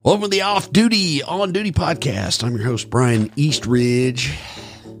Welcome to the On Duty podcast. I'm your host, Brian Eastridge,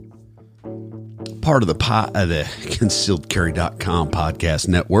 part of the ConcealedCarry.com podcast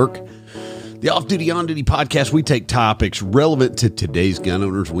network. The On Duty podcast, we take topics relevant to today's gun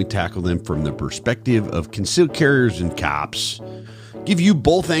owners, and we tackle them from the perspective of concealed carriers and cops. Give you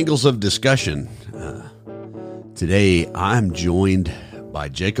both angles of discussion. Today, I'm joined by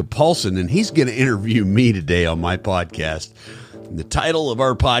Jacob Paulson, and he's going to interview me today on my podcast. The title of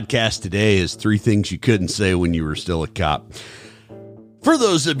our podcast today is 3 Things You Couldn't Say When You Were Still a Cop. For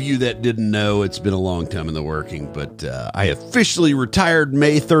those of you that didn't know, it's been a long time in the working, but I officially retired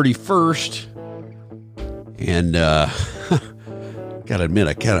May 31st. And gotta admit,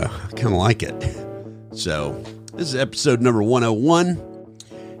 I kind of like it. So this is episode number 101.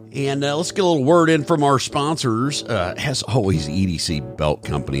 And let's get a little word in from our sponsors. As always, EDC Belt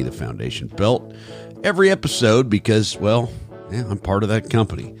Company, the Foundation Belt. Every episode because, well, yeah, I'm part of that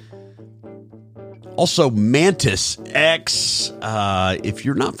company. Also, Mantis X. If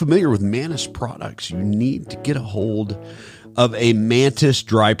you're not familiar with Mantis products, you need to get a hold of a Mantis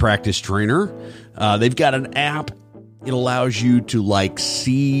dry practice trainer. They've got an app. It allows you to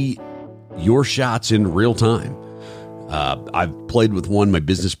see your shots in real time. I've played with one. My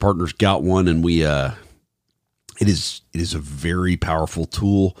business partner's got one, and it is a very powerful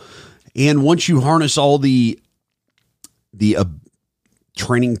tool. And once you harness all the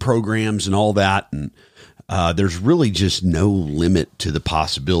training programs and all that, and there's really just no limit to the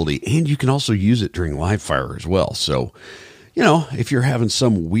possibility. And you can also use it during live fire as well. So, if you're having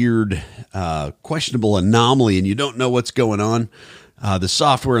some weird, questionable anomaly and you don't know what's going on, the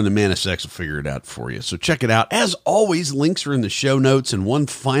software and the Mantis X will figure it out for you. So check it out. As always, links are in the show notes. And one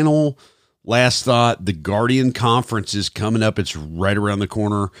final last thought, the Guardian Conference is coming up. It's right around the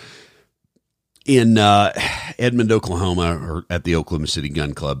corner in Edmond, Oklahoma, or at the Oklahoma City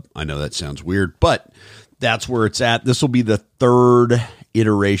Gun Club. I know that sounds weird, but that's where it's at. This will be the 3rd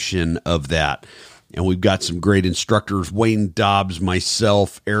iteration of that. And we've got some great instructors, Wayne Dobbs,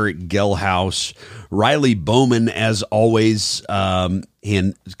 myself, Eric Gelhaus, Riley Bowman, as always, and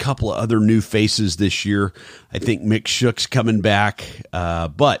a couple of other new faces this year. I think Mick Shook's coming back,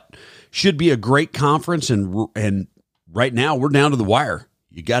 but should be a great conference. And right now we're down to the wire.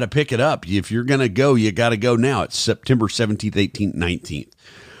 You got to pick it up. If you're going to go, you got to go now. It's September 17th, 18th, 19th.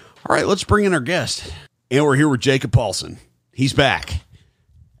 All right, let's bring in our guest. And we're here with Jacob Paulson. He's back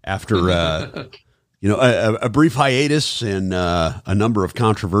after, a brief hiatus and a number of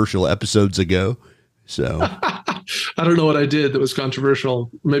controversial episodes ago. So I don't know what I did that was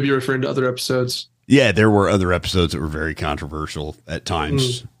controversial. Maybe you're referring to other episodes. Yeah, there were other episodes that were very controversial at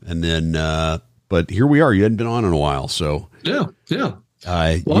times. And then, but here we are. You hadn't been on in a while. So yeah.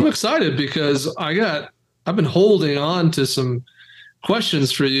 Well, I'm excited because I've been holding on to some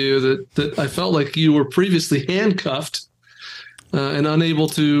questions for you that I felt like you were previously handcuffed and unable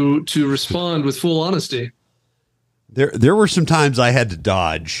to respond with full honesty. There were some times I had to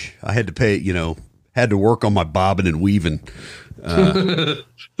dodge. I had to pay, had to work on my bobbing and weaving. But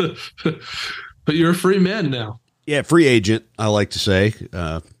you're a free man now. Yeah, free agent, I like to say.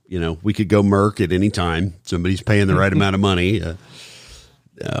 We could go Merc at any time. Somebody's paying the right amount of money.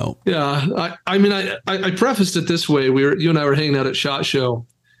 No. Yeah, I prefaced it this way. You and I were hanging out at SHOT Show,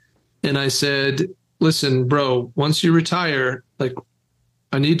 and I said, "Listen, bro, once you retire,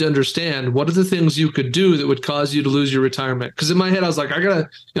 I need to understand what are the things you could do that would cause you to lose your retirement." Because in my head, I was like, I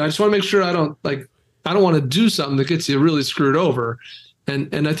just want to make sure I don't want to do something that gets you really screwed over.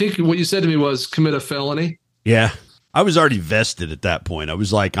 And I think what you said to me was commit a felony. Yeah, I was already vested at that point. I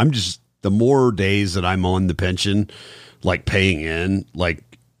was like, the more days that I'm on the pension, paying in,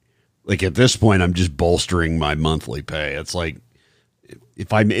 at this point, I'm just bolstering my monthly pay. It's like,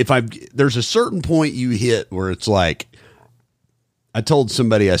 there's a certain point you hit where it's like, I told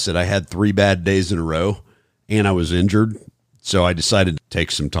somebody, I said I had 3 bad days in a row and I was injured. So I decided to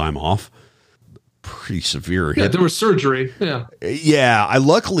take some time off. Pretty severe. Yeah, there was surgery. Yeah. Yeah.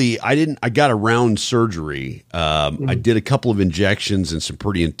 I got around surgery. I did a couple of injections and some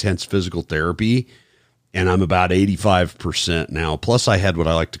pretty intense physical therapy. And I'm about 85% now. Plus, I had what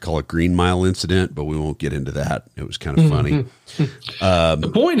I like to call a Green Mile incident, but we won't get into that. It was kind of funny.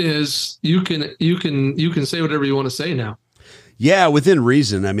 The point is, you can say whatever you want to say now. Yeah, within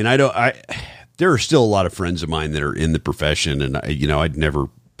reason. I mean, there are still a lot of friends of mine that are in the profession, and I'd never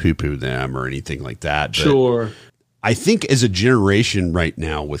poo-poo them or anything like that. But sure. I think as a generation right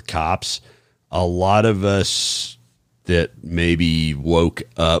now with cops, a lot of us that maybe woke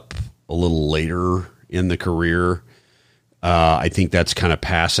up a little later in the career, I think that's kind of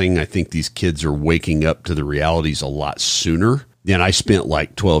passing. I think these kids are waking up to the realities a lot sooner. And I spent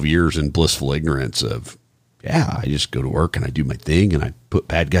like 12 years in blissful ignorance of, yeah, I just go to work and I do my thing and I put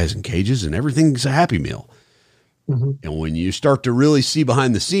bad guys in cages and everything's a happy meal. Mm-hmm. And when you start to really see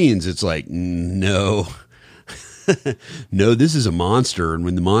behind the scenes, it's like, no, no, this is a monster. And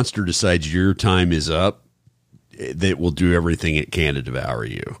when the monster decides your time is up, it will do everything it can to devour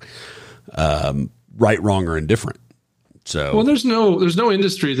you. Right, wrong, or indifferent. So, well, there's no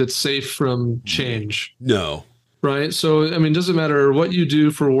industry that's safe from change. No. Right. So, I mean, it doesn't matter what you do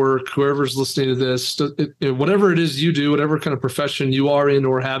for work, whoever's listening to this, whatever it is you do, whatever kind of profession you are in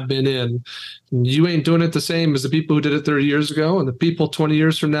or have been in, you ain't doing it the same as the people who did it 30 years ago. And the people 20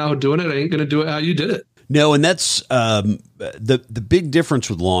 years from now who are doing it ain't going to do it how you did it. No, and that's the big difference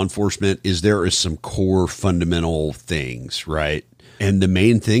with law enforcement is there is some core fundamental things, right? And the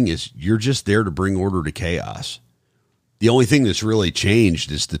main thing is you're just there to bring order to chaos. The only thing that's really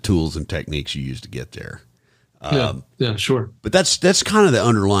changed is the tools and techniques you use to get there. Yeah, sure. But that's kind of the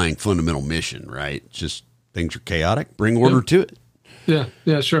underlying fundamental mission, right? It's just things are chaotic, bring order to it.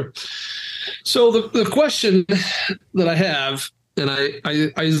 Yeah, sure. So the question that I have, and I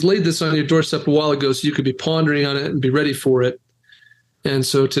laid this on your doorstep a while ago so you could be pondering on it and be ready for it. And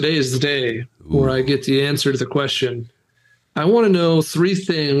so today is the day where I get the answer to the question. I want to know 3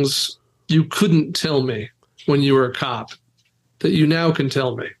 things you couldn't tell me when you were a cop that you now can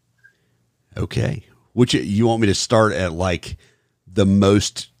tell me. Okay. Which you want me to start at like the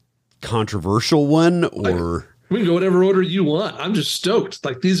most controversial one, or we can go whatever order you want. I'm just stoked.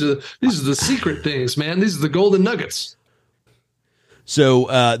 Like these are the secret things, man. These are the golden nuggets. So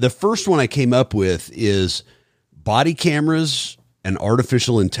the first one I came up with is body cameras and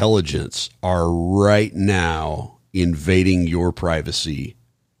artificial intelligence are right now invading your privacy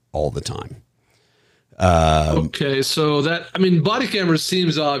all the time. Okay, so body cameras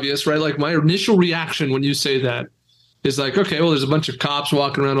seems obvious, right? Like my initial reaction when you say that is like, okay, well, there's a bunch of cops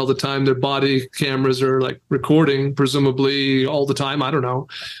walking around all the time. Their body cameras are like recording, presumably all the time. I don't know.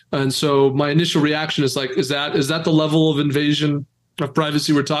 And so my initial reaction is like, is that the level of invasion of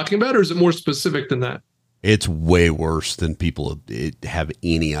privacy we're talking about, or is it more specific than that? It's way worse than people have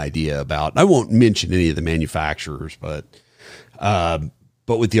any idea about. I won't mention any of the manufacturers, but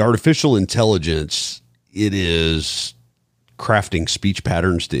with the artificial intelligence, it is crafting speech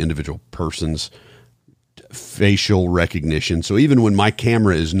patterns to individual persons, facial recognition. So even when my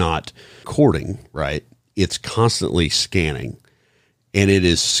camera is not recording, right, it's constantly scanning, and it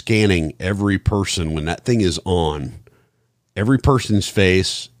is scanning every person when that thing is on, every person's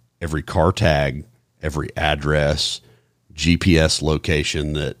face, every car tag, every address, GPS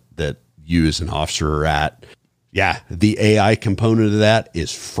location that you as an officer are at. Yeah, the AI component of that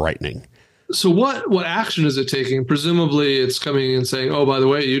is frightening. So what action is it taking? Presumably it's coming and saying, oh, by the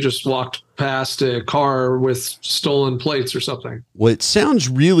way, you just walked past a car with stolen plates or something. Well, it sounds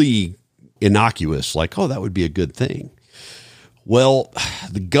really innocuous, like, oh, that would be a good thing. Well,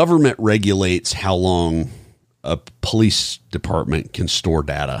 the government regulates how long a police department can store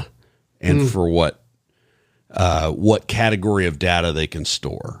data and for what category of data they can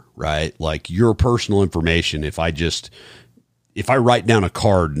store, right? Like your personal information. If I write down a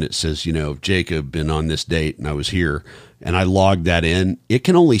card and it says, Jacob been on this date and I was here, and I log that in, it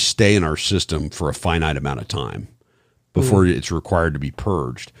can only stay in our system for a finite amount of time before it's required to be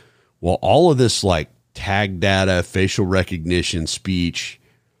purged. Well, all of this like tag data, facial recognition, speech,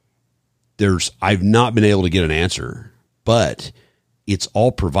 I've not been able to get an answer, but it's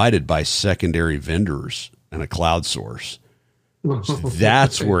all provided by secondary vendors and a cloud source. So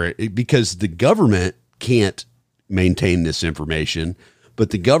that's where because the government can't maintain this information,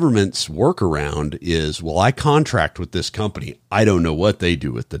 but the government's workaround is, well, I contract with this company. I don't know what they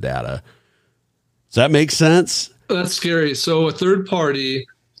do with the data. Does that make sense? That's scary. So a third party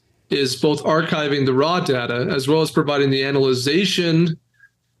is both archiving the raw data as well as providing the analyzation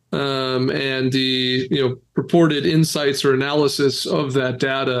and the purported insights or analysis of that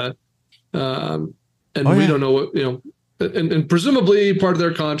data. We don't know what, and presumably part of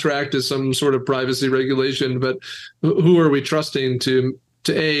their contract is some sort of privacy regulation, but who are we trusting to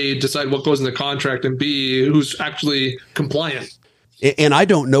A, decide what goes in the contract, and B, who's actually compliant? And I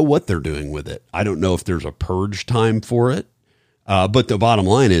don't know what they're doing with it. I don't know if there's a purge time for it. But the bottom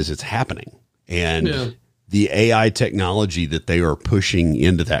line is it's happening. And the AI technology that they are pushing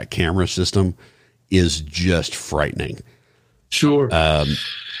into that camera system is just frightening. Sure.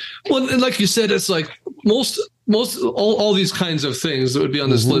 Well, and like you said, it's like most all these kinds of things that would be on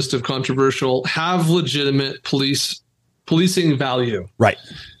this list of controversial have legitimate policing value, right?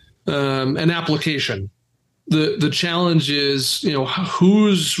 An application. The challenge is,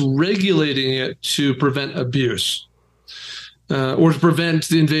 who's regulating it to prevent abuse. or to prevent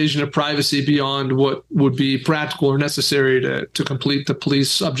the invasion of privacy beyond what would be practical or necessary to complete the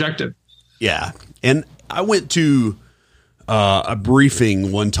police objective. Yeah. And I went to a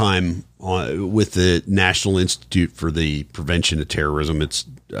briefing one time with the National Institute for the Prevention of Terrorism. It's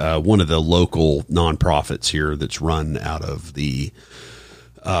one of the local nonprofits here that's run out of the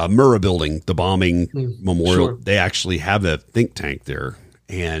Murrah building, the bombing memorial. Sure. They actually have a think tank there,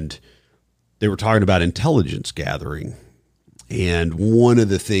 and they were talking about intelligence gathering. And one of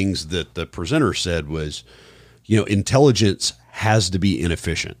the things that the presenter said was, intelligence has to be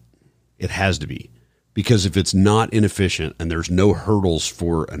inefficient. It has to be, because if it's not inefficient and there's no hurdles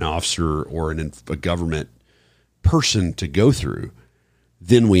for an officer or a government person to go through,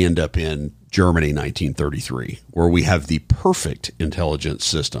 then we end up in Germany 1933, where we have the perfect intelligence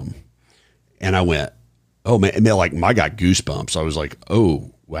system. And I went, oh man, I got goosebumps. I was like,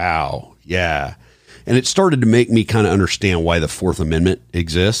 oh, wow. Yeah. And it started to make me kind of understand why the Fourth Amendment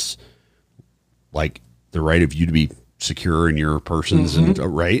exists. Like the right of you to be secure in your persons and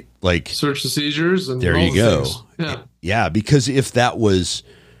right. Like search and seizures. And there all you the go. things. Yeah. Yeah. Because if that was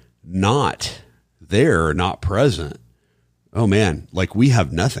not there, not present, oh man, like we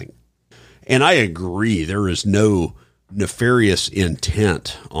have nothing. And I agree. There is no nefarious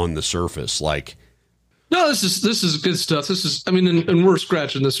intent on the surface. Like, no, this is good stuff. And we're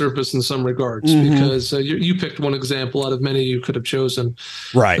scratching the surface in some regards because you picked one example out of many you could have chosen.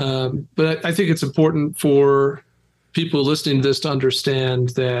 Right. But I think it's important for people listening to this to understand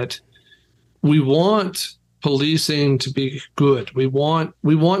that we want policing to be good. We want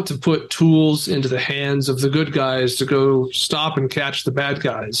to put tools into the hands of the good guys to go stop and catch the bad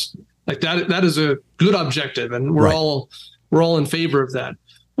guys. Like that is a good objective, and we're all in favor of that.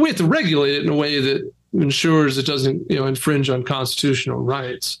 We have to regulate it in a way that ensures it doesn't, infringe on constitutional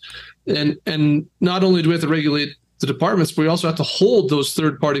rights. And not only do we have to regulate the departments, but we also have to hold those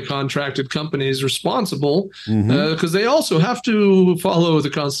third-party contracted companies responsible because they also have to follow the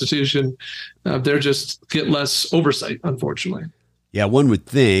Constitution. They're just get less oversight, unfortunately. Yeah, one would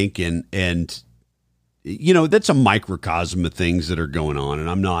think, and that's a microcosm of things that are going on. And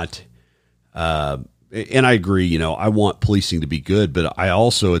I'm not, and I agree. I want policing to be good, but I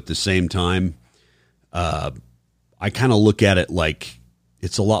also at the same time, I kind of look at it like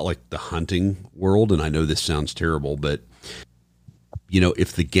it's a lot like the hunting world. And I know this sounds terrible, but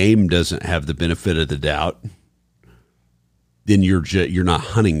if the game doesn't have the benefit of the doubt, then you're not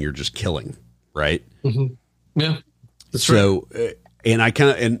hunting, you're just killing. Right. Yeah. That's so, right.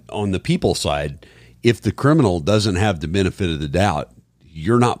 And on the people side, if the criminal doesn't have the benefit of the doubt,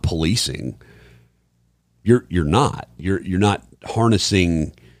 you're not policing. You're not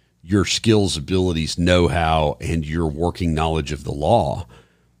harnessing your skills, abilities, know-how, and your working knowledge of the law.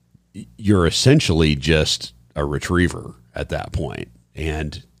 You're essentially just a retriever at that point.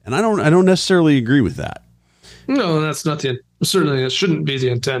 And I don't necessarily agree with that. No, that's not certainly it shouldn't be the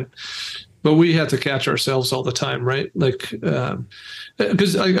intent, but we have to catch ourselves all the time, right? Like,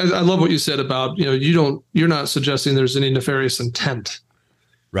 because I love what you said about, you're not suggesting there's any nefarious intent.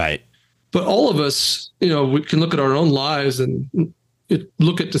 Right. But all of us, we can look at our own lives and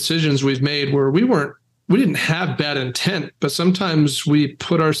look at decisions we've made where we didn't have bad intent, but sometimes we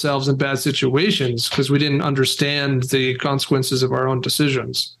put ourselves in bad situations because we didn't understand the consequences of our own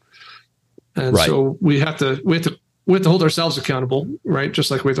decisions. And so we have to hold ourselves accountable, right? Just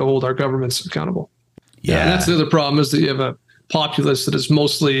like we have to hold our governments accountable. Yeah. And that's the other problem, is that you have a populace that is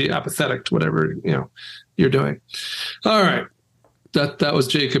mostly apathetic to whatever, you're doing. All right. That was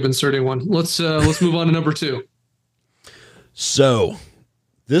Jacob inserting one. Let's move on to number 2. So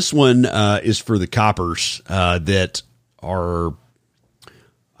this one is for the coppers that are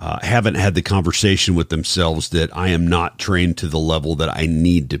haven't had the conversation with themselves that I am not trained to the level that I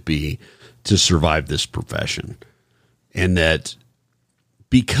need to be to survive this profession. And that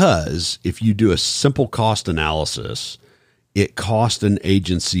because if you do a simple cost analysis, it costs an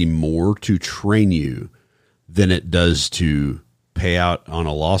agency more to train you than it does to pay out on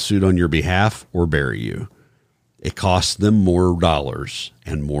a lawsuit on your behalf or bury you. It costs them more dollars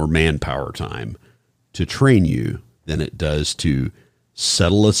and more manpower time to train you than it does to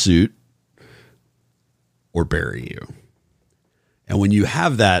settle a suit or bury you. And when you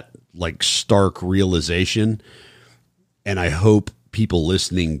have that like stark realization, and I hope people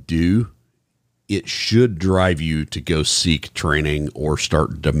listening do, it should drive you to go seek training or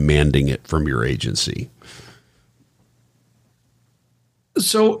start demanding it from your agency.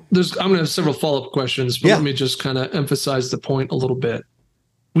 So I'm going to have several follow-up questions, but let me just kind of emphasize the point a little bit.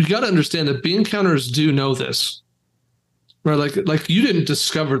 We got to understand that bean counters do know this. Right, like you didn't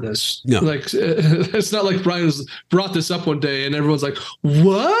discover this. No. Like it's not like Brian has brought this up one day and everyone's like,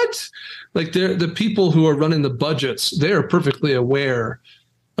 "What?" Like the people who are running the budgets, they are perfectly aware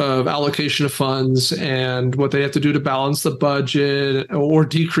of allocation of funds and what they have to do to balance the budget or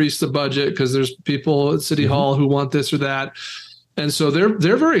decrease the budget because there's people at City Hall who want this or that, and so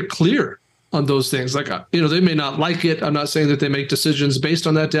they're very clear on those things. Like, they may not like it. I'm not saying that they make decisions based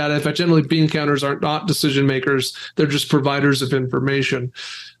on that data. In fact, generally bean counters are not decision makers. They're just providers of information.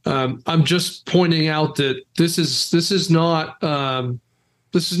 I'm just pointing out that this is not an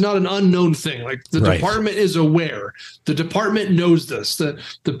unknown thing. Like the department is aware. The department knows this.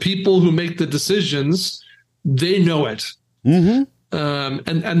 The people who make the decisions, they know it. And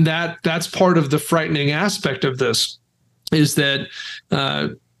that's part of the frightening aspect of this is that,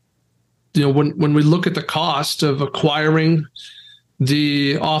 when we look at the cost of acquiring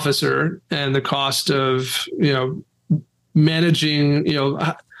the officer and the cost of, managing,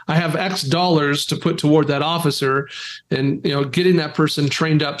 I have X dollars to put toward that officer and, getting that person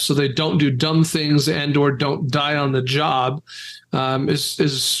trained up so they don't do dumb things and or don't die on the job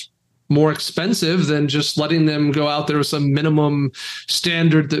is more expensive than just letting them go out there with some minimum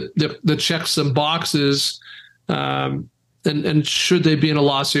standard that checks some boxes. And should they be in a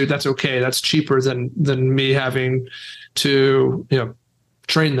lawsuit, that's okay. That's cheaper than me having to,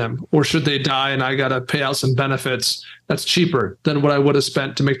 train them. Or should they die and I got to pay out some benefits, that's cheaper than what I would have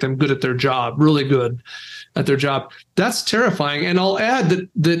spent to make them good at their job, really good at their job. That's terrifying. And I'll add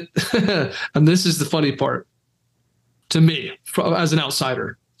that and this is the funny part to me as an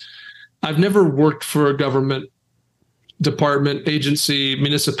outsider. I've never worked for a government department, agency,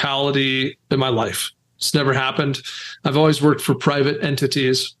 municipality in my life. It's never happened. I've always worked for private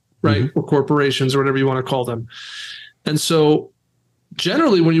entities, right? Or corporations or whatever you want to call them. And so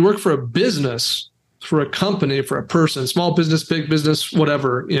generally when you work for a business, for a company, for a person, small business, big business,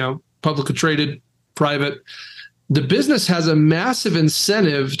 whatever, publicly traded, private, the business has a massive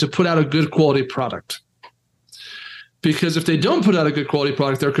incentive to put out a good quality product. Because if they don't put out a good quality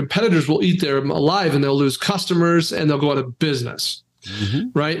product, their competitors will eat them alive and they'll lose customers and they'll go out of business.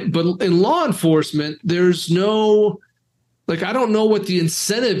 Right. But in law enforcement, there's no, I don't know what the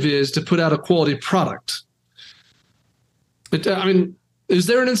incentive is to put out a quality product. Is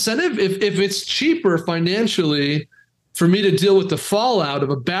there an incentive? If it's cheaper financially for me to deal with the fallout of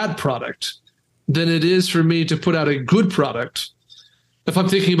a bad product than it is for me to put out a good product, if I'm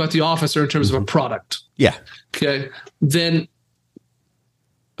thinking about the officer in terms of a product. Yeah. Okay. Then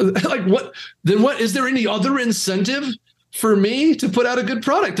what is there any other incentive for me to put out a good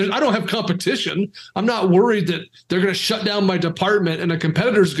product? I don't have competition. I'm not worried that they're going to shut down my department and a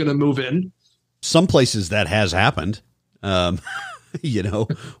competitor's going to move in. Some places that has happened, where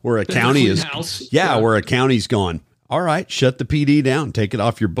a county is, where a county's gone, all right, shut the PD down, take it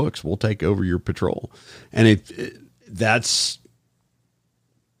off your books. We'll take over your patrol. And that's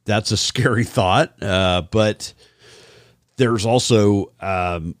a scary thought. But there's also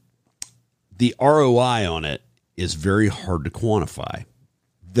the ROI on it is very hard to quantify.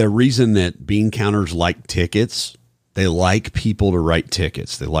 The reason that bean counters like tickets, they like people to write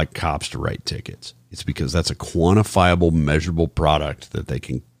tickets. They like cops to write tickets. It's because that's a quantifiable, measurable product that they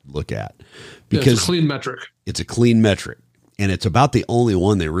can look at. Because it's a clean metric. It's a clean metric. And it's about the only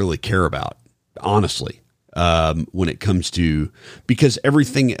one they really care about, honestly, when it comes to, because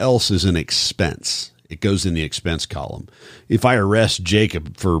everything else is an expense. It goes in the expense column. If I arrest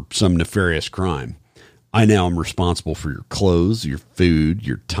Jacob for some nefarious crime, I now am responsible for your clothes, your food,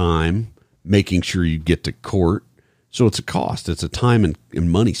 your time, making sure you get to court. So it's a cost. It's a time and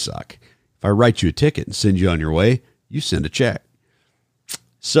money suck. If I write you a ticket and send you on your way, you send a check.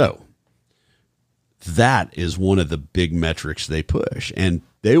 So that is one of the big metrics they push. And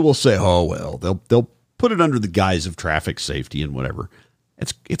they will say, oh, well, they'll put it under the guise of traffic safety and whatever.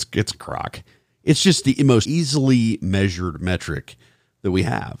 It's a crock. It's just the most easily measured metric that we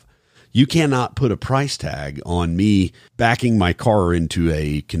have. You cannot put a price tag on me backing my car into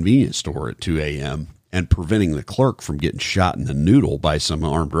a convenience store at 2 a.m. and preventing the clerk from getting shot in the noodle by some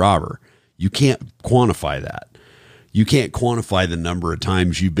armed robber. You can't quantify that. You can't quantify the number of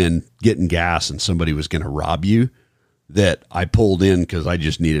times you've been getting gas and somebody was going to rob you that I pulled in because I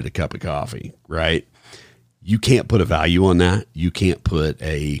just needed a cup of coffee, right? You can't put a value on that. You can't put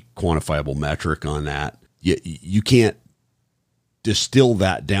a quantifiable metric on that. You can't distill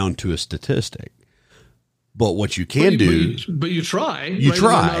that down to a statistic. But what you can do... But you try. You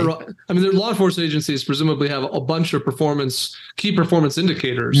try. I mean, the law enforcement agencies presumably have a bunch of key performance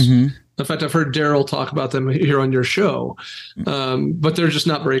indicators. Mm-hmm. In fact, I've heard Daryl talk about them here on your show. But they're just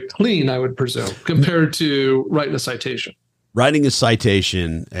not very clean, I would presume, compared to writing a citation. writing a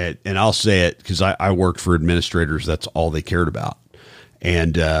citation, and I'll say it because I worked for administrators. That's all they cared about.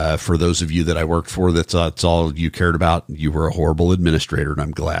 And for those of you that I worked for, that's all you cared about. You were a horrible administrator, and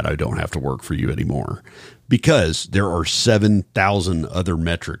I'm glad I don't have to work for you anymore, because there are 7,000 other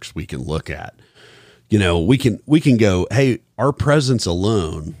metrics we can look at. You know, we can go, hey, our presence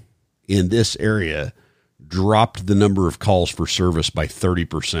alone in this area dropped the number of calls for service by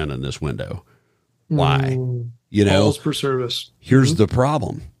 30% in this window. Why? You know, calls per service. Here's the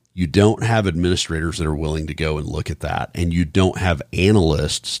problem. You don't have administrators that are willing to go and look at that. And you don't have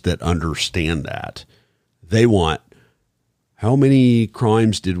analysts that understand that. They want, how many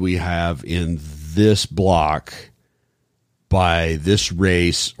crimes did we have in this block by this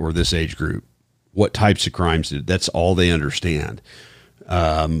race or this age group? What types of crimes that's all they understand.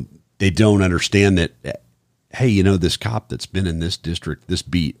 They don't understand that, hey, you know, this cop that's been in this district, this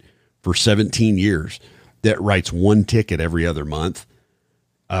beat for 17 years, that writes one ticket every other month.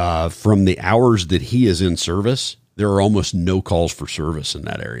 From the hours that he is in service, there are almost no calls for service in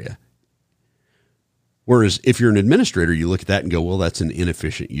that area. Whereas if you're an administrator, you look at that and go, well, that's an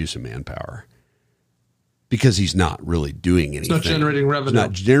inefficient use of manpower, because he's not really doing anything. It's not generating revenue. He's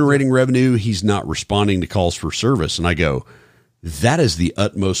not generating revenue. He's not responding to calls for service. And I go, that is the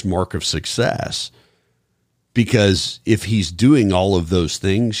utmost mark of success, because if he's doing all of those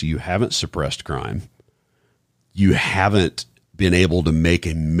things, you haven't suppressed crime. You haven't been able to make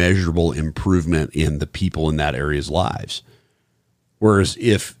a measurable improvement in the people in that area's lives. Whereas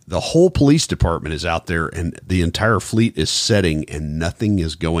if the whole police department is out there and the entire fleet is setting and nothing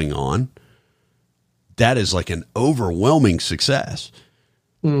is going on, that is like an overwhelming success.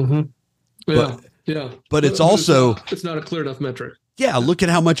 Mm-hmm. Yeah. But it's also, it's not a clear enough metric. Yeah. Look at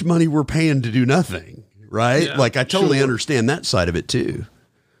how much money we're paying to do nothing. Right. Yeah, like I totally understand that side of it too.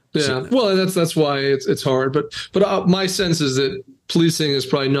 Yeah, so, well, that's why it's hard. But my sense is that policing is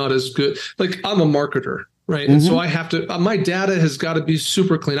probably not as good. Like, I'm a marketer, right? Mm-hmm. And so I have to. My data has got to be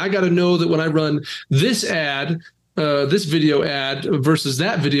super clean. I got to know that when I run this ad, this video ad versus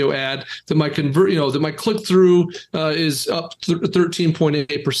that video ad, that my that my click through is up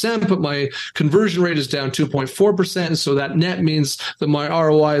 13.8%, but my conversion rate is down 2.4%, and so that net means that my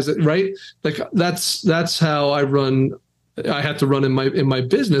ROI is right. Like that's how I run. I have to run in my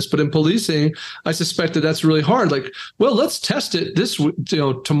business, but in policing, I suspect that that's really hard. Like, well, let's test it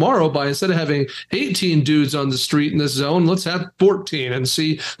tomorrow by, instead of having 18 dudes on the street in this zone, let's have 14 and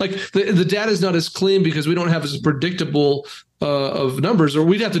see. Like, the data is not as clean because we don't have as predictable of numbers, or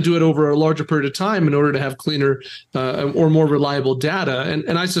we'd have to do it over a larger period of time in order to have cleaner or more reliable data.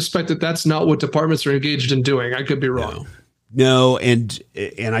 And I suspect that that's not what departments are engaged in doing. I could be wrong. No, and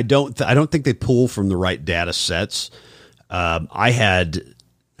I don't think they pull from the right data sets. I had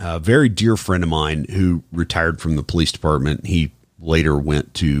a very dear friend of mine who retired from the police department. He later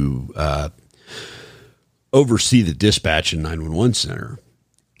went to oversee the dispatch in 911 center,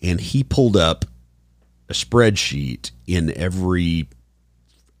 and he pulled up a spreadsheet in every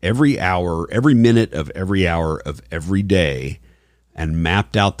hour, every minute of every hour of every day, and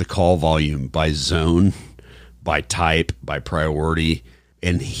mapped out the call volume by zone, by type, by priority.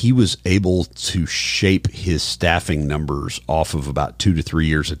 And he was able to shape his staffing numbers off of about 2 to 3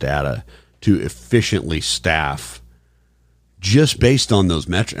 years of data to efficiently staff just based on those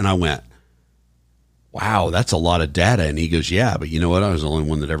metrics. And I went, wow, that's a lot of data. And he goes, yeah, but you know what? I was the only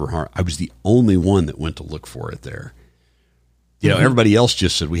one that I was the only one that went to look for it there. You know, everybody else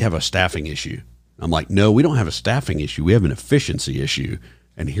just said, we have a staffing issue. I'm like, no, we don't have a staffing issue. We have an efficiency issue.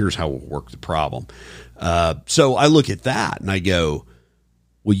 And here's how we'll work the problem. So I look at that and I go,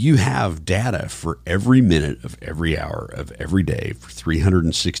 well, you have data for every minute of every hour of every day for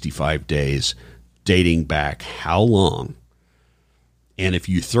 365 days, dating back how long? And if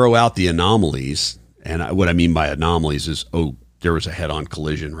you throw out the anomalies, and what I mean by anomalies is, oh, there was a head-on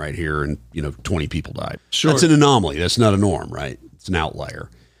collision right here and, 20 people died. Sure. That's an anomaly. That's not a norm, right? It's an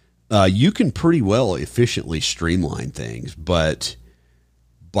outlier. You can pretty well efficiently streamline things, but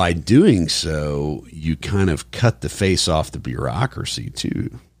by doing so, you kind of cut the face off the bureaucracy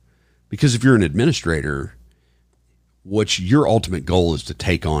too. Because if you're an administrator, what's your ultimate goal is to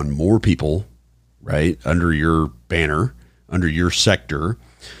take on more people, right, under your banner, under your sector.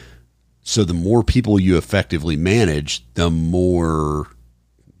 So the more people you effectively manage, the more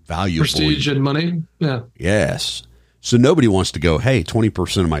valuable prestige and money. Yeah. Yes. So nobody wants to go, hey,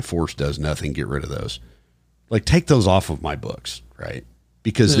 20% of my force does nothing. Get rid of those. Like, take those off of my books, right?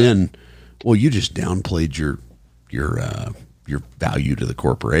 Because then, well, you just downplayed your value to the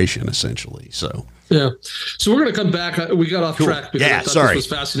corporation, essentially. So Yeah. So we're going to come back. We got off track because I thought this was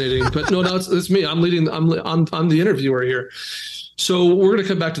fascinating. But no, it's me. I'm the interviewer here. So we're going to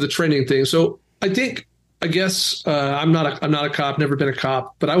come back to the training thing. So I guess I'm not a cop, never been a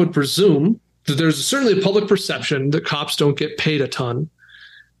cop, but I would presume that there's certainly a public perception that cops don't get paid a ton.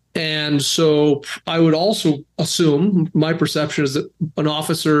 And so I would also assume, my perception is that an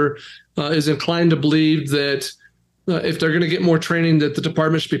officer is inclined to believe that if they're going to get more training, that the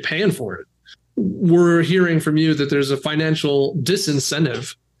department should be paying for it. We're hearing from you that there's a financial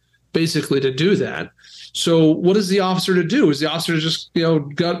disincentive basically to do that. So what is the officer to do? Is the officer to just,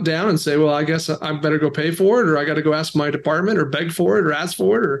 gut down and say, well, I guess I better go pay for it, or I got to go ask my department or beg for it or ask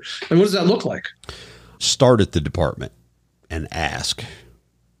for it? And what does that look like? Start at the department and ask.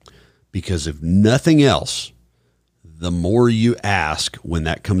 Because if nothing else, the more you ask when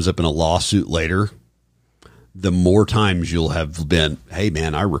that comes up in a lawsuit later, the more times you'll have been, hey,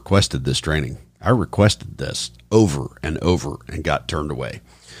 man, I requested this training. I requested this over and over and got turned away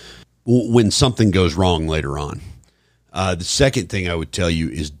when something goes wrong later on. The second thing I would tell you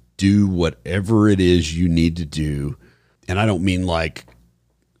is do whatever it is you need to do. And I don't mean like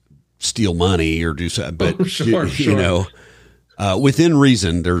steal money or do something, but, sure. Within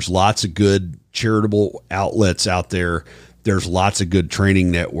reason. There's lots of good charitable outlets out there. There's lots of good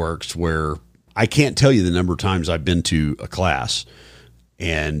training networks where I can't tell you the number of times I've been to a class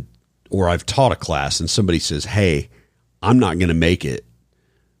or I've taught a class and somebody says, hey, I'm not going to make it.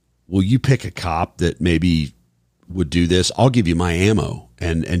 Will you pick a cop that maybe would do this? I'll give you my ammo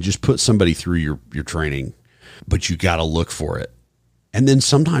and just put somebody through your training, but you got to look for it. And then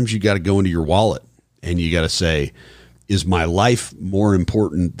sometimes you got to go into your wallet and you got to say, is my life more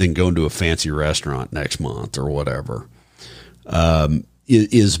important than going to a fancy restaurant next month or whatever?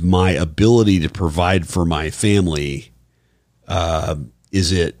 Is my ability to provide for my family,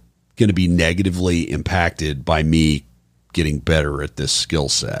 is it going to be negatively impacted by me getting better at this skill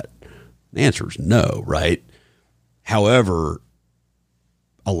set? The answer is no, right? However,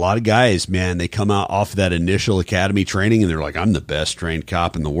 a lot of guys, man, they come out off that initial academy training and they're like, I'm the best trained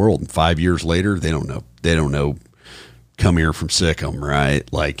cop in the world. And 5 years later, they don't know. Come here from Sikkim, right?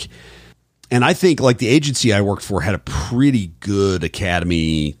 And I think like the agency I worked for had a pretty good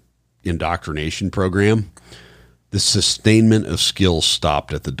academy indoctrination program. The sustainment of skills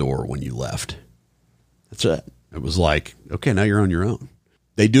stopped at the door when you left. That's it. It was like, okay, now you're on your own.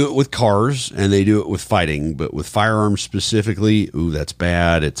 They do it with cars and they do it with fighting, but with firearms specifically, ooh, that's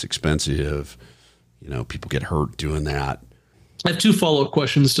bad. It's expensive. People get hurt doing that. I have two follow-up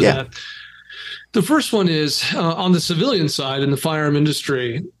questions to that. The first one is on the civilian side in the firearm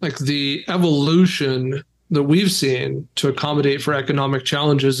industry, like the evolution that we've seen to accommodate for economic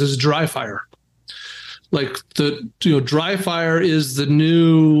challenges is dry fire. Like dry fire is the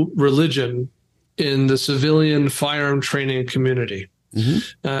new religion in the civilian firearm training community.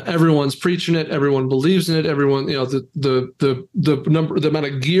 Mm-hmm. Everyone's preaching it. Everyone believes in it. Everyone, the amount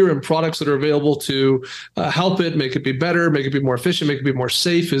of gear and products that are available to help it, make it be better, make it be more efficient, make it be more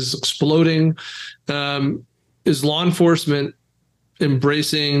safe is exploding. Is law enforcement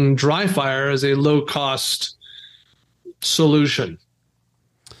embracing dry fire as a low cost solution?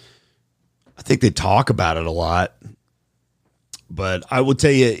 I think they talk about it a lot, but I will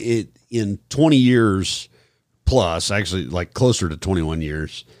tell you in 20 years plus, actually like closer to 21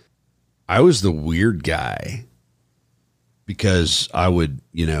 years, I was the weird guy because I would,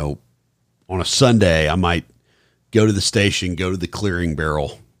 on a Sunday, I might go to the station, go to the clearing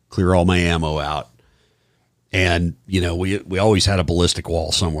barrel, clear all my ammo out. And, we always had a ballistic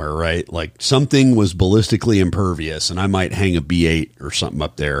wall somewhere, right? Like something was ballistically impervious and I might hang a B8 or something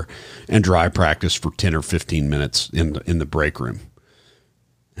up there and dry practice for 10 or 15 minutes in the break room.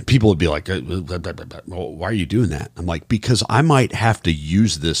 And people would be like, why are you doing that? I'm like, because I might have to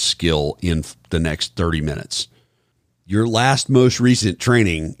use this skill in the next 30 minutes. Your last most recent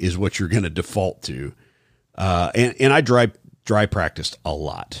training is what you're going to default to. And I dry practiced a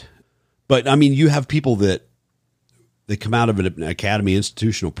lot. But I mean, you have people that they come out of an academy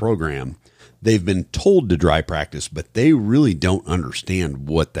institutional program. They've been told to dry practice, but they really don't understand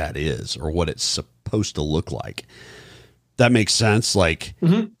what that is or what it's supposed to look like. That makes sense. Like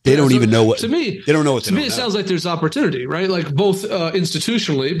they don't even know what to me. They don't know what to me. It sounds like there's opportunity, right? Like both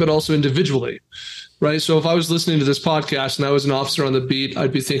institutionally, but also individually, right? So if I was listening to this podcast and I was an officer on the beat,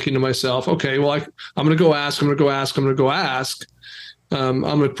 I'd be thinking to myself, okay, well, I'm going to go ask. I'm going to go ask. I'm going to go ask. I'm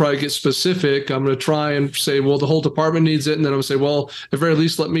going to probably get specific. I'm going to try and say, well, the whole department needs it. And then I'm going to say, well, at the very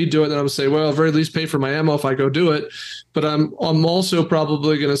least, let me do it. And then I'm going to say, well, at the very least, pay for my ammo if I go do it. But I'm also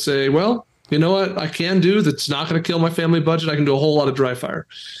probably going to say, well, you know what I can do that's not going to kill my family budget? I can do a whole lot of dry fire.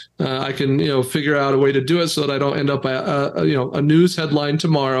 I can, figure out a way to do it so that I don't end up a news headline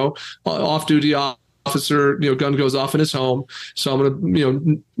tomorrow, off-duty officer, gun goes off in his home. So I'm going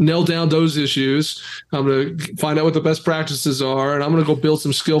to, nail down those issues. I'm going to find out what the best practices are, and I'm going to go build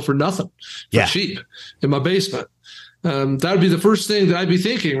some skill for nothing, for cheap in my basement. That would be the first thing that I'd be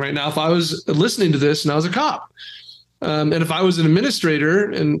thinking right now if I was listening to this and I was a cop. And if I was an administrator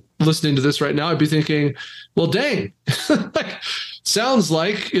and listening to this right now, I'd be thinking, well, dang, sounds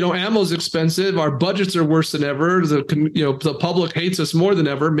like, ammo's expensive. Our budgets are worse than ever. The public hates us more than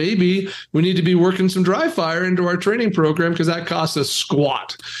ever. Maybe we need to be working some dry fire into our training program because that costs us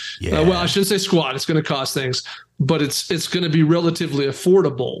squat. Yeah. Well, I shouldn't say squat. It's going to cost things, but it's going to be relatively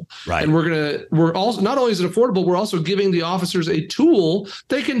affordable. Right. And we're also, not only is it affordable, we're also giving the officers a tool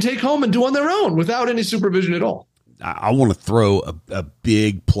they can take home and do on their own without any supervision at all. I want to throw a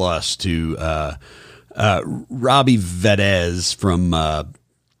big plus to Robbie Vedez from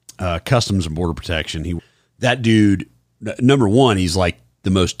Customs and Border Protection. That dude, number one, he's like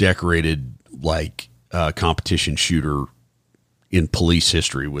the most decorated competition shooter in police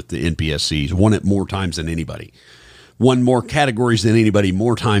history with the NPSCs. Won it more times than anybody. Won more categories than anybody,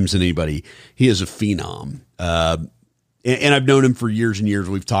 more times than anybody. He is a phenom. And I've known him for years and years.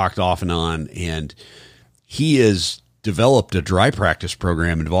 We've talked off and on, and he has developed a dry practice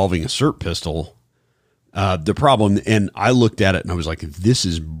program involving a SIRT pistol. The problem, and I looked at it and I was like, this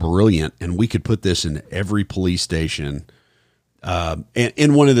is brilliant. And we could put this in every police station.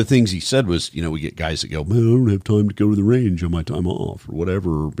 And one of the things he said was, we get guys that go, man, I don't have time to go to the range on my time off or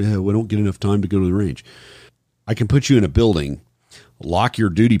whatever. Yeah, we don't get enough time to go to the range. I can put you in a building, lock your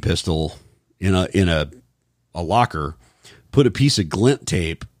duty pistol in a locker, put a piece of glint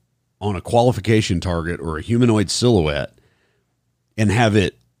tape on a qualification target or a humanoid silhouette and have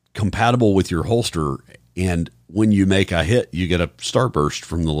it compatible with your holster. And when you make a hit, you get a starburst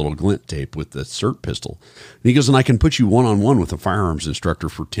from the little glint tape with the SIRT pistol. And he goes, and I can put you one-on-one with a firearms instructor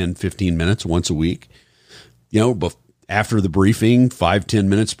for 10, 15 minutes once a week. After the briefing, 5-10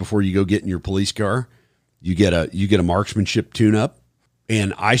 minutes before you go get in your police car, you get a marksmanship tune-up.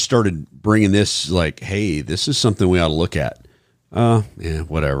 And I started bringing this hey, this is something we ought to look at.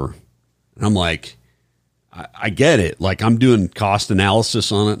 Whatever. And I'm like, I get it. I'm doing cost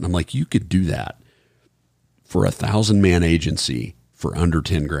analysis on it. And I'm like, you could do that for 1,000-man agency for under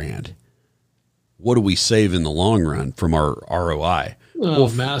 10 grand. What do we save in the long run from our ROI?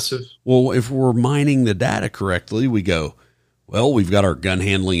 Massive. Well, if we're mining the data correctly, we go, well, we've got our gun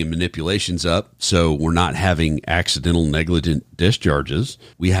handling and manipulations up, so we're not having accidental negligent discharges.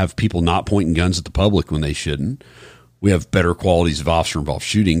 We have people not pointing guns at the public when they shouldn't. We have better qualities of officer-involved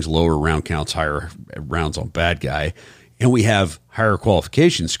shootings, lower round counts, higher rounds on bad guy. And we have higher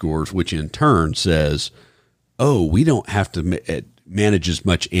qualification scores, which in turn says, we don't have to manage as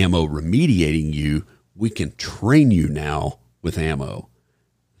much ammo remediating you. We can train you now with ammo.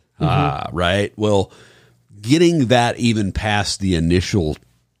 Right? Well, getting that even past the initial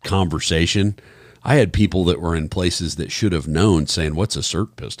conversation, I had people that were in places that should have known saying, what's a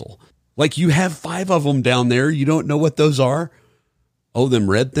SIRT pistol? You have 5 of them down there. You don't know what those are? Oh, them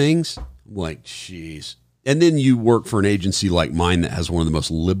red things? I'm like, jeez. And then you work for an agency like mine that has one of the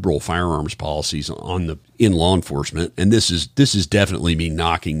most liberal firearms policies in law enforcement. And this is definitely me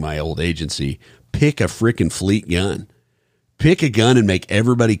knocking my old agency. Pick a frickin' fleet gun. Pick a gun and make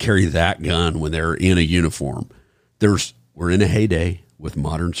everybody carry that gun when they're in a uniform. We're in a heyday with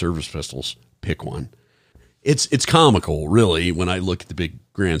modern service pistols. Pick one. It's comical, really, when I look at the big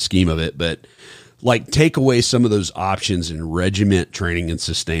grand scheme of it, but take away some of those options in regiment training and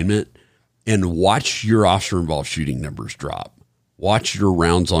sustainment and watch your officer involved shooting numbers drop. Watch your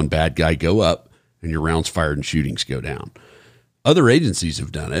rounds on bad guy go up and your rounds fired and shootings go down. Other agencies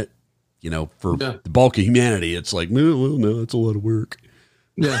have done it, for the bulk of humanity. It's no, it's a lot of work.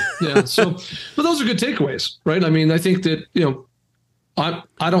 Yeah. So, but those are good takeaways, right? I mean, I think that,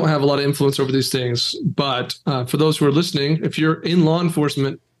 I don't have a lot of influence over these things, but for those who are listening, if you're in law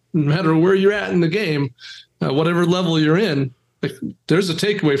enforcement, no matter where you're at in the game, whatever level you're in, there's a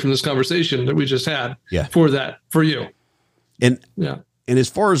takeaway from this conversation that we just had for you. And as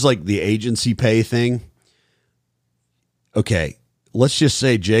far as the agency pay thing, okay, let's just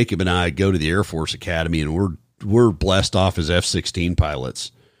say Jacob and I go to the Air Force Academy and we're blessed off as F-16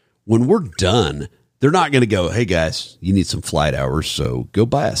 pilots. When we're done, they're not going to go, hey, guys, you need some flight hours, so go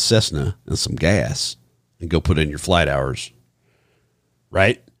buy a Cessna and some gas and go put in your flight hours,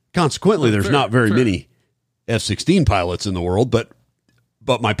 right? Consequently, there's not very many F-16 pilots in the world, but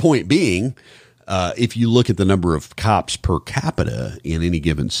my point being, if you look at the number of cops per capita in any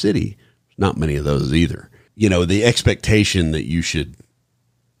given city, there's Not many of those either. The expectation that you should,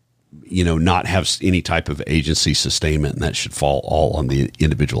 not have any type of agency sustainment and that should fall all on the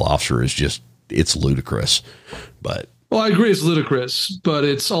individual officer is just, it's ludicrous. But well, I agree it's ludicrous, but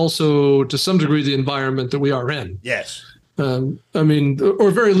it's also to some degree the environment that we are in. yes.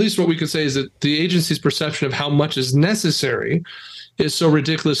 Or very least what we could say is that the agency's perception of how much is necessary is so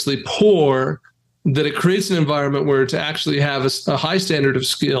ridiculously poor that it creates an environment where to actually have a high standard of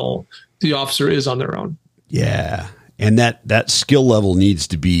skill, the officer is on their own. Yeah. And that skill level needs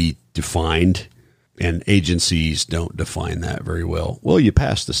to be defined, and agencies don't define that very well. Well, you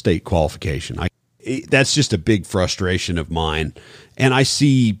passed the state qualification. That's just a big frustration of mine. And I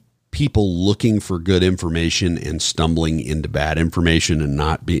see people looking for good information and stumbling into bad information and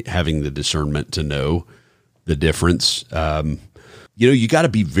not having the discernment to know the difference. You got to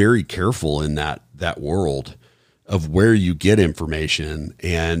be very careful in that world of where you get information.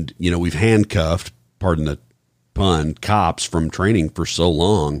 And, we've handcuffed, pardon the pun, cops from training for so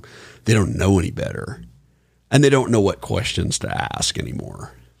long, they don't know any better. And they don't know what questions to ask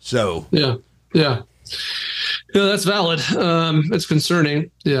anymore. So, yeah. That's valid. It's concerning.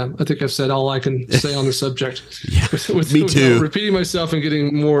 Yeah, I think I've said all I can say on the subject. Yeah, me too. Repeating myself and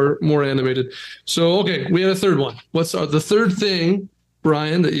getting more animated. So, okay, we had a third one. What's the third thing,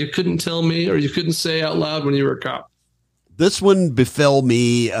 Brian, that you couldn't tell me or you couldn't say out loud when you were a cop? This one befell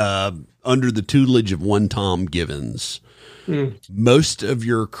me under the tutelage of one Tom Givens. Most of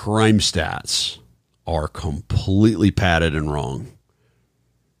your crime stats are completely padded and wrong.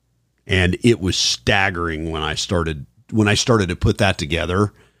 And it was staggering when I started to put that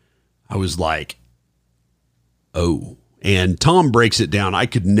together. I was like, oh. And Tom breaks it down. I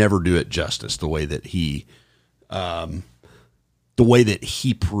could never do it justice the way that he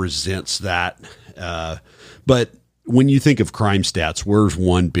presents that. But when you think of crime stats, where's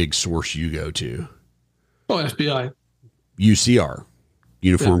one big source you go to? Oh, FBI. UCR,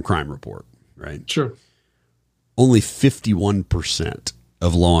 Uniform Crime Report, right? Sure. Only 51%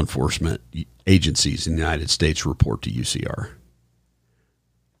 of law enforcement agencies in the United States report to UCR.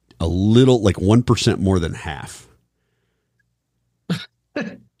 A little, like 1% more than half.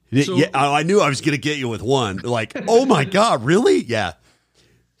 Yeah, I knew I was going to get you with one. Like, oh my God, really? Yeah.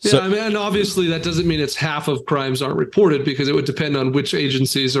 Yeah, and obviously that doesn't mean it's half of crimes aren't reported, because it would depend on which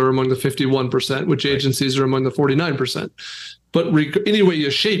agencies are among the 51%, which agencies are among the 49%. But any way you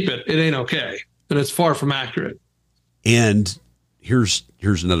shape it, it ain't okay. And it's far from accurate. And here's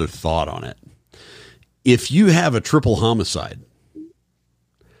another thought on it. If you have a triple homicide,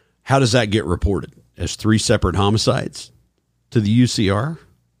 how does that get reported? As 3 separate homicides to the UCR?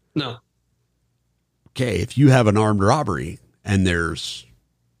 No. Okay, if you have an armed robbery and there's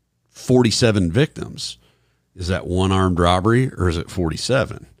 47 victims, is that one armed robbery or is it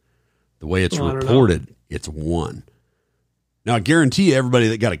 47? The way it's reported, it's 1. Now, I guarantee you everybody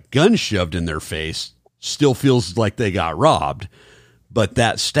that got a gun shoved in their face still feels like they got robbed, but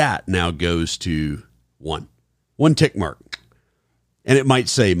that stat now goes to 1 tick mark. And it might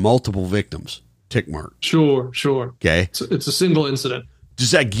say multiple victims, tick mark. Sure. Okay. It's a single incident.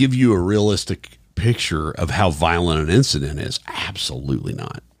 Does that give you a realistic picture of how violent an incident is? Absolutely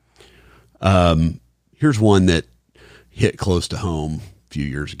not. Here's one that hit close to home a few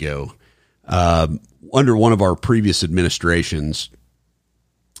years ago. Under one of our previous administrations,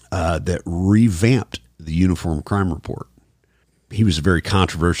 that revamped the Uniform Crime Report. He was a very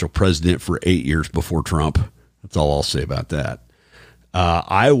controversial president for 8 years before Trump. That's all I'll say about that.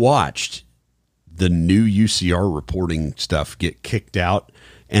 I watched the new UCR reporting stuff get kicked out,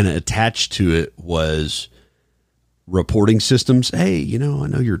 and attached to it was reporting systems. Hey, I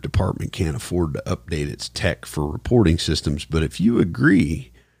know your department can't afford to update its tech for reporting systems, but if you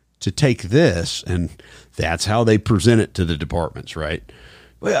agree to take this, and that's how they present it to the departments, right?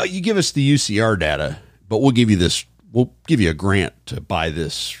 Well, you give us the UCR data, but we'll give you a grant to buy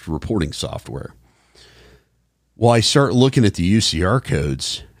this reporting software. Well, I start looking at the UCR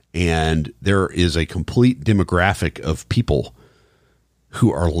codes, and there is a complete demographic of people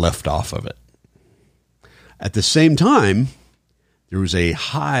who are left off of it. At the same time, there was a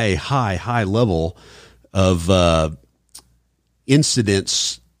high level of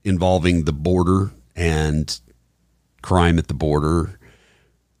incidents involving the border and crime at the border.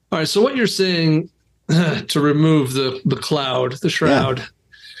 All right. So what you're saying, to remove the cloud, the shroud,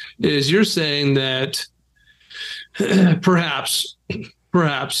 is you're saying that perhaps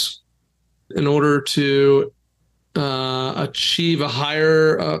in order to achieve a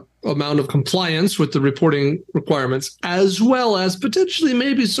higher amount of compliance with the reporting requirements, as well as potentially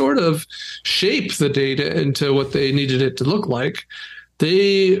maybe sort of shape the data into what they needed it to look like,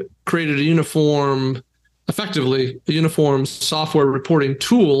 they created effectively a uniform software reporting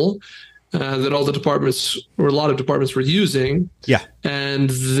tool that all the departments, or a lot of departments, were using. Yeah. And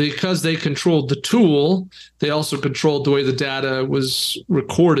because they controlled the tool, they also controlled the way the data was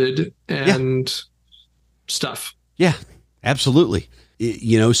recorded and stuff. Yeah, absolutely.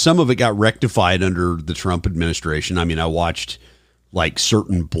 Some of it got rectified under the Trump administration. I mean, I watched like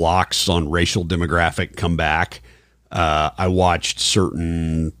certain blocks on racial demographic come back. I watched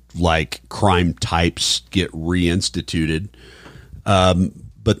certain like crime types get reinstituted.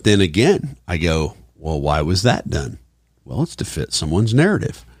 But then again, I go, well, why was that done? Well, it's to fit someone's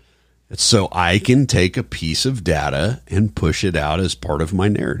narrative. It's so I can take a piece of data and push it out as part of my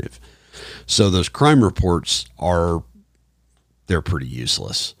narrative. So those crime reports they're pretty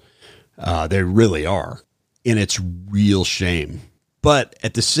useless. They really are. And it's real shame. But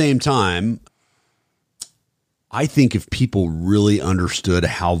at the same time, I think if people really understood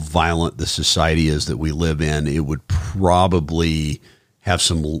how violent the society is that we live in, it would probably have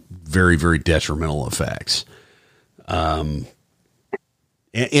some very, very detrimental effects. And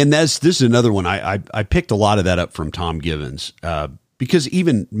this is another one. I picked a lot of that up from Tom Givens, because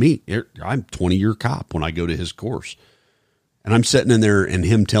even me, I'm 20-year cop when I go to his course, and I'm sitting in there and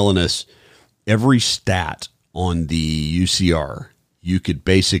him telling us every stat on the UCR, you could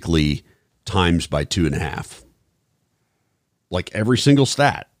basically times by 2.5, like every single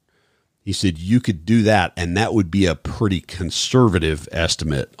stat. He said you could do that, and that would be a pretty conservative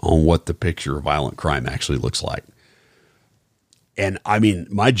estimate on what the picture of violent crime actually looks like. And I mean,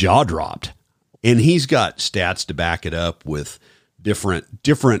 my jaw dropped. And he's got stats to back it up with different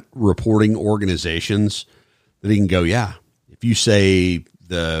reporting organizations that he can go, yeah, if you say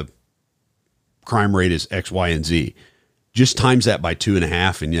the crime rate is X, Y, and Z, just times that by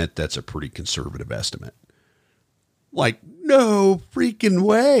 2.5, and yet that's a pretty conservative estimate. Like, no freaking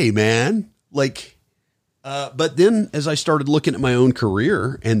way, man. Like, but then as I started looking at my own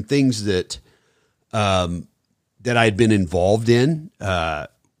career and things that I had been involved in, and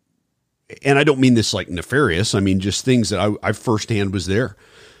I don't mean this like nefarious, I mean just things that I firsthand was there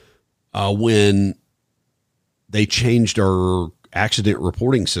when they changed our accident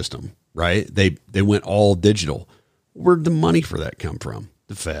reporting system, right? They went all digital. Where'd the money for that come from?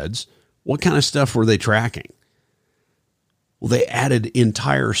 The feds. What kind of stuff were they tracking? Well, they added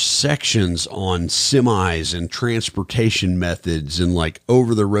entire sections on semis and transportation methods and like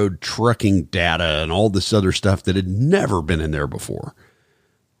over the road trucking data and all this other stuff that had never been in there before.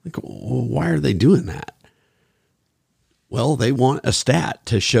 Like, well, why are they doing that? Well, they want a stat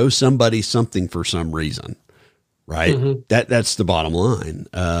to show somebody something for some reason, right? Mm-hmm. That's the bottom line.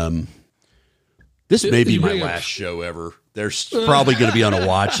 This may be my last show ever. There's probably going to be on a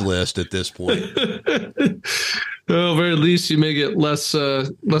watch list at this point. Well, very least you may get less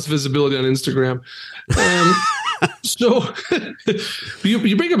visibility on Instagram. So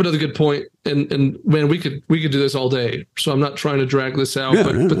you bring up another good point, and man, we could do this all day. So I'm not trying to drag this out,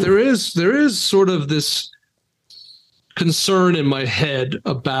 but there is sort of this concern in my head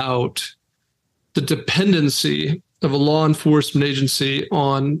about the dependency of a law enforcement agency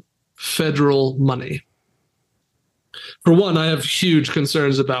on federal money. For one, I have huge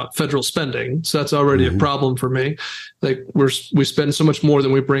concerns about federal spending, so that's already a problem for me. Like we spend so much more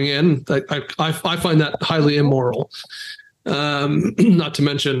than we bring in. I find that highly immoral. Not to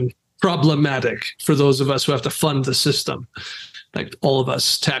mention problematic for those of us who have to fund the system, like all of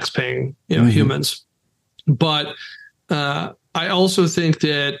us tax-paying, humans. But I also think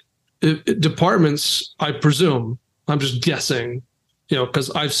that departments, I presume, I'm just guessing,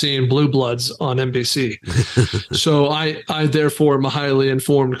 because I've seen Blue Bloods on NBC. So I therefore am a highly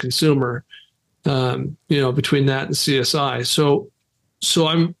informed consumer, between that and CSI. So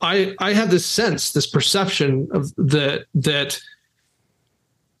I have this sense, this perception of that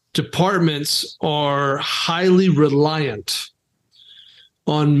departments are highly reliant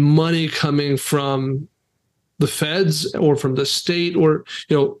on money coming from the feds or from the state or,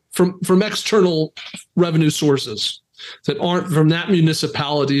 from external revenue sources that aren't from that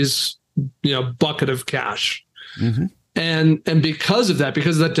municipality's, bucket of cash. Mm-hmm. And because of that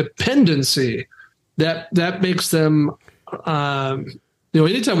dependency, that makes them,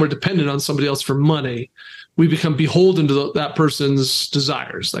 anytime we're dependent on somebody else for money, we become beholden to that person's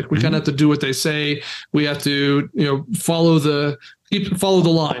desires. Like we kind of have to do what they say. We have to, follow the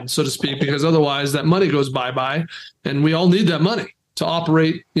line, so to speak, because otherwise that money goes bye-bye, and we all need that money to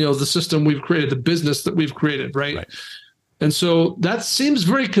operate, the system we've created, the business that we've created, right? And so that seems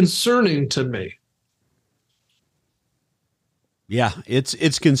very concerning to me. Yeah,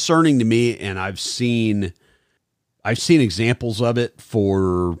 it's concerning to me, and I've seen examples of it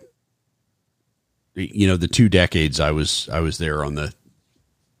for the 2 decades I was there on the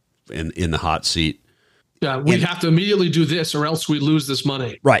in the hot seat. Yeah, we have to immediately do this or else we lose this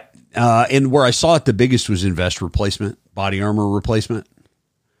money. Right. And where I saw it the biggest was in vest replacement, body armor replacement,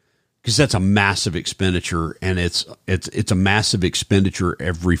 because that's a massive expenditure, and it's a massive expenditure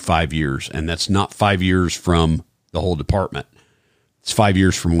every 5 years, and that's not 5 years from the whole department. It's 5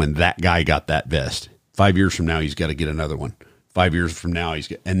 years from when that guy got that vest. 5 years from now, he's got to get another one. 5 years from now,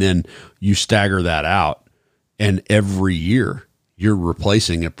 and then you stagger that out, and every year you're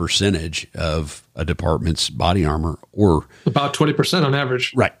replacing a percentage of a department's body armor, or about 20% on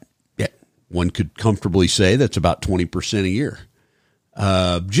average. Right. Yeah. One could comfortably say that's about 20% a year.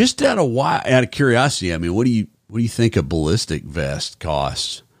 Just out of curiosity, I mean, what do you think a ballistic vest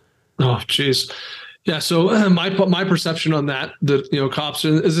costs? Oh, geez. Yeah. So my perception on that, cops,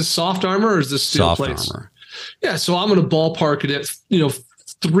 is this soft armor or is this steel plates? Soft armor. Yeah. So I'm going to ballpark it at,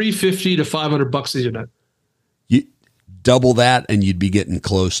 $350 to $500 a unit. You double that and you'd be getting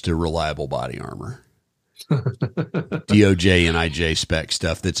close to reliable body armor. DOJ and IJ spec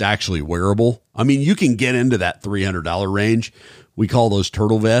stuff that's actually wearable. I mean, you can get into that $300 range. We call those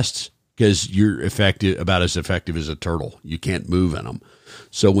turtle vests because you're about as effective as a turtle. You can't move in them.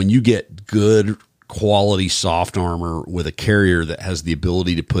 So when you get good quality soft armor with a carrier that has the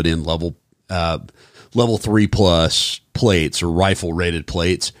ability to put in level 3+ plates or rifle rated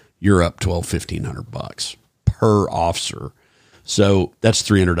plates, you're up $1,200-$1,500 per officer. So that's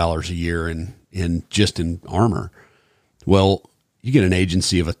 $300 a year in just in armor. Well, you get an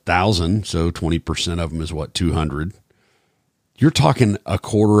agency of 1,000, so 20% of them is what, 200. You're talking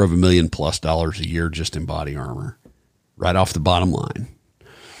 $250,000+ a year just in body armor, right off the bottom line.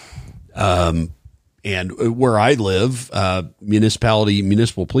 And where I live,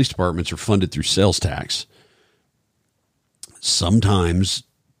 municipal police departments are funded through sales tax. Sometimes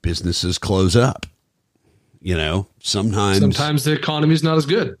businesses close up, sometimes the economy's not as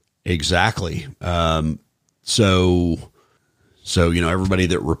good. Exactly. So, everybody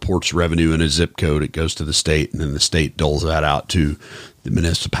that reports revenue in a zip code, it goes to the state, and then the state doles that out to the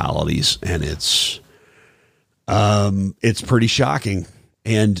municipalities, and it's pretty shocking.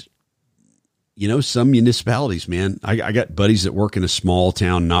 And, some municipalities, man, I got buddies that work in a small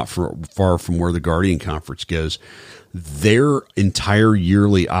town, not far from where the Guardian Conference goes. Their entire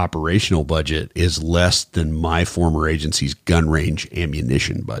yearly operational budget is less than my former agency's gun range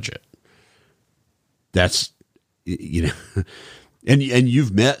ammunition budget. That's, and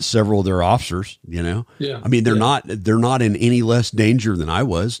you've met several of their officers, Yeah. I mean, they're not in any less danger than I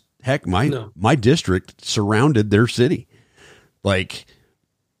was. Heck, my district surrounded their city. Like,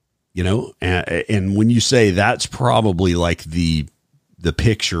 and when you say that's probably like the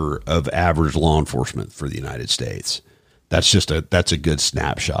picture of average law enforcement for the United States, that's a good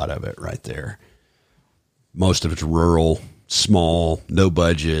snapshot of it right there. Most of it's rural, small, no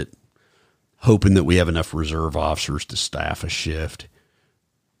budget, hoping that we have enough reserve officers to staff a shift.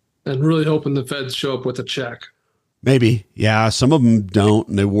 And really hoping the feds show up with a check. Maybe. Yeah. Some of them don't,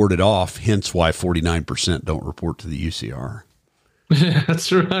 and they ward it off. Hence why 49% don't report to the UCR. Yeah,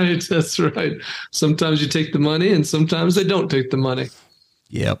 that's right. That's right. Sometimes you take the money and sometimes they don't take the money.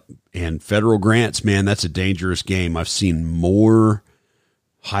 Yep. And federal grants, man, that's a dangerous game. I've seen more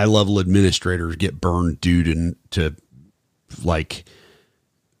high-level administrators get burned due to like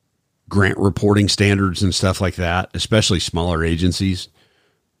grant reporting standards and stuff like that, especially smaller agencies.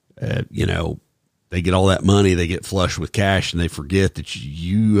 They get all that money, they get flush with cash, and they forget that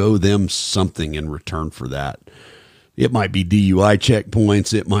you owe them something in return for that. It might be DUI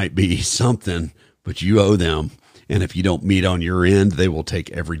checkpoints, it might be something, but you owe them. And if you don't meet on your end, they will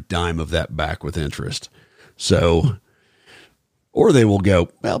take every dime of that back with interest. So, or they will go,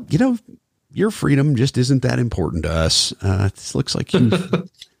 well, your freedom just isn't that important to us. This looks like you're going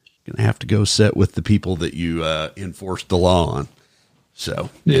to have to go sit with the people that you enforced the law on. So,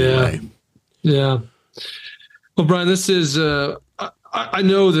 anyway. Yeah. Well, Brian, this is, I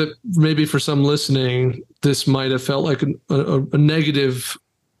know that maybe for some listening, this might have felt like a negative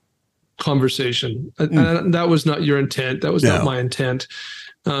conversation. And that was not your intent. That was not my intent.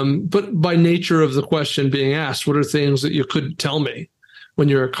 But by nature of the question being asked, what are things that you could tell me? When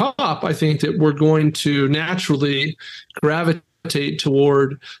you're a cop, I think that we're going to naturally gravitate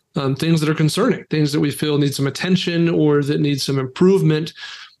toward things that are concerning, things that we feel need some attention or that need some improvement.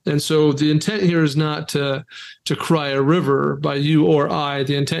 And so the intent here is not to cry a river by you or I.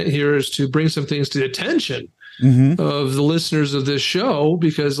 The intent here is to bring some things to the attention of the listeners of this show,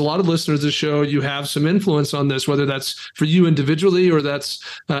 because a lot of listeners of the show, you have some influence on this, whether that's for you individually or that's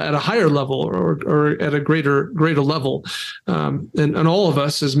at a higher level or at a greater level. And all of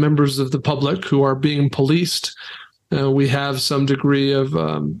us as members of the public who are being policed, we have some degree of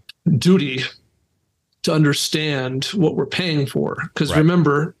duty to understand what we're paying for. Because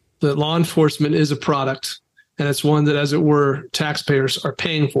remember that law enforcement is a product, and it's one that, as it were, taxpayers are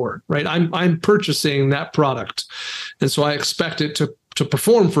paying for, right? I'm purchasing that product. And so I expect it to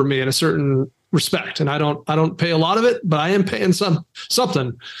perform for me in a certain respect. And I don't pay a lot of it, but I am paying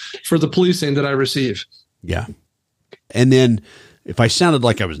something for the policing that I receive. Yeah. And then if I sounded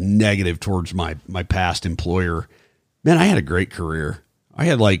like I was negative towards my past employer, man, I had a great career. I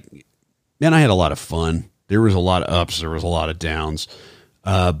had a lot of fun. There was a lot of ups. There was a lot of downs.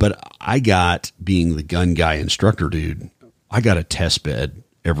 But I got, being the gun guy instructor dude, I got a test bed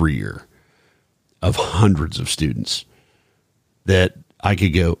every year of hundreds of students that I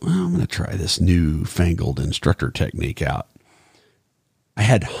could go, I'm going to try this new fangled instructor technique out. I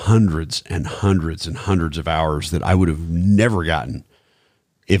had hundreds and hundreds and hundreds of hours that I would have never gotten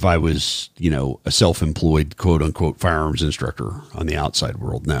if I was, a self-employed, quote unquote, firearms instructor on the outside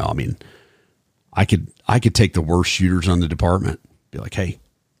world. Now, I mean, I could take the worst shooters on the department, be like, hey,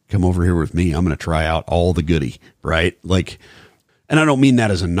 come over here with me. I'm going to try out all the goodie, right? Like, and I don't mean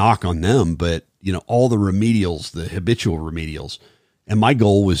that as a knock on them, but all the remedials, the habitual remedials. And my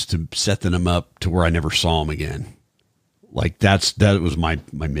goal was to set them up to where I never saw them again. Like that was my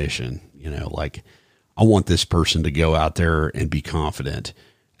mission, like I want this person to go out there and be confident.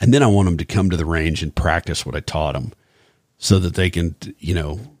 And then I want them to come to the range and practice what I taught them so that they can,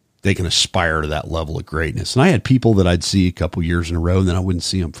 they can aspire to that level of greatness. And I had people that I'd see a couple years in a row, and then I wouldn't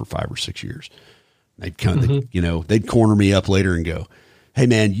see them for 5 or 6 years. They'd they'd corner me up later and go, hey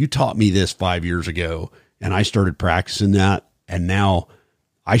man, you taught me this 5 years ago, and I started practicing that. And now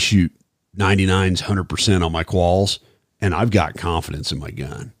I shoot 99s, 100% on my quals, and I've got confidence in my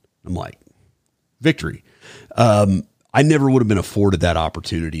gun. I'm like, victory. I never would have been afforded that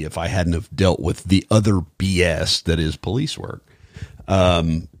opportunity if I hadn't have dealt with the other BS that is police work.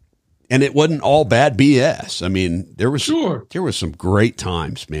 And it wasn't all bad BS. I mean, there was some great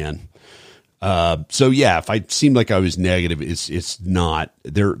times, man. So yeah, if I seemed like I was negative, it's not.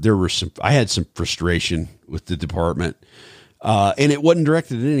 There were I had some frustration with the department. And it wasn't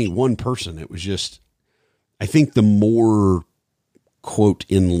directed at any one person. It was just, I think the more, quote,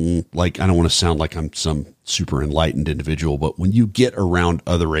 I don't want to sound like I'm some super enlightened individual, but when you get around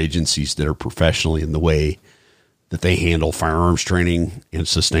other agencies that are professionally in the way that they handle firearms training and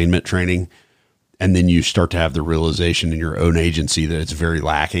sustainment training, and then you start to have the realization in your own agency that it's very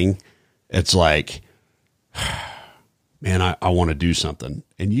lacking, it's like, man, I want to do something.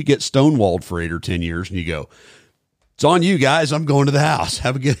 And you get stonewalled for 8 or 10 years and you go, it's on you guys. I'm going to the house.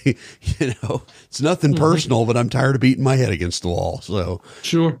 Have a good, it's nothing personal, but I'm tired of beating my head against the wall. So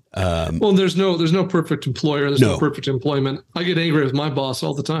sure. Well, there's no perfect employer. There's no perfect employment. I get angry with my boss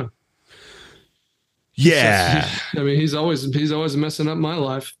all the time. Yeah. I mean, he's always messing up my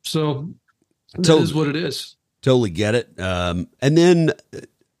life. So it is what it is. Totally get it. And then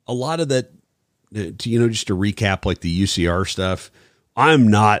a lot of that, just to recap, like the UCR stuff, I'm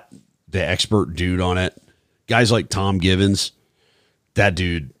not the expert dude on it. Guys like Tom Givens, that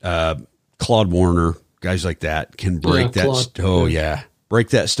dude, Claude Warner, guys like that can break break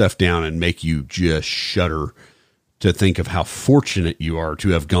that stuff down and make you just shudder to think of how fortunate you are to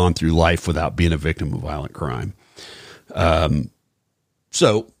have gone through life without being a victim of violent crime.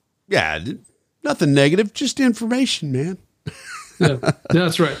 So yeah, nothing negative, just information, man. Yeah,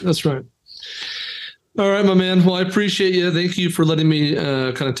 that's right. That's right. All right, my man. Well, I appreciate you. Thank you for letting me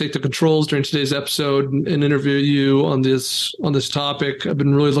kind of take the controls during today's episode and interview you on this topic. I've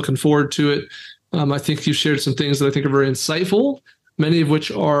been really looking forward to it. I think you've shared some things that I think are very insightful, many of which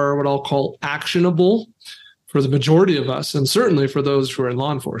are what I'll call actionable for the majority of us, and certainly for those who are in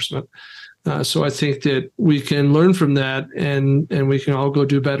law enforcement. So I think that we can learn from that, and we can all go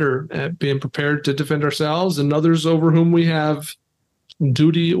do better at being prepared to defend ourselves and others over whom we have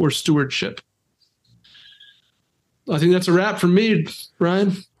duty or stewardship. I think that's a wrap from me,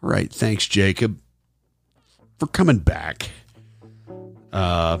 Brian. All right. Thanks, Jacob, for coming back.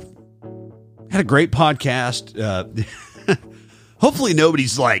 Had a great podcast. Hopefully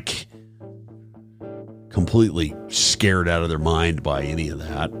nobody's like completely scared out of their mind by any of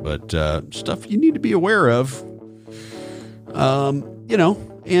that, but stuff you need to be aware of. And you don't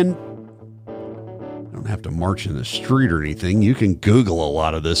have to march in the street or anything. You can Google a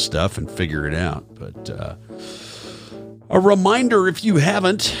lot of this stuff and figure it out. But a reminder, if you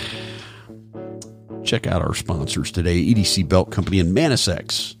haven't, check out our sponsors today, EDC Belt Company and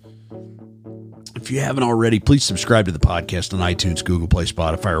Manisex. If you haven't already, please subscribe to the podcast on iTunes, Google Play,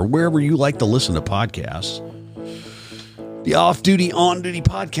 Spotify, or wherever you like to listen to podcasts. The Off Duty, On Duty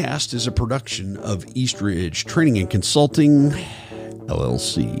podcast is a production of East Ridge Training and Consulting,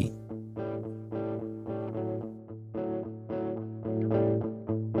 LLC.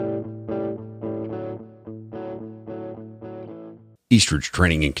 East Ridge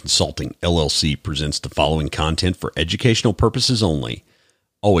Training and Consulting, LLC presents the following content for educational purposes only.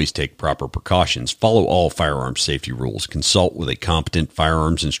 Always take proper precautions, follow all firearms safety rules, consult with a competent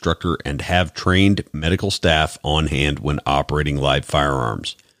firearms instructor, and have trained medical staff on hand when operating live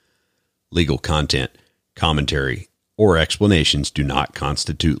firearms. Legal content, commentary, or explanations do not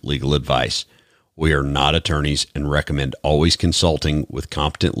constitute legal advice. We are not attorneys and recommend always consulting with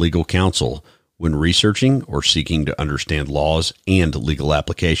competent legal counsel when researching or seeking to understand laws and legal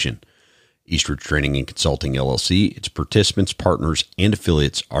application. East Ridge Training and Consulting, LLC, its participants, partners, and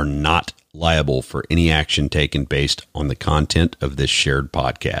affiliates are not liable for any action taken based on the content of this shared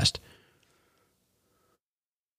podcast.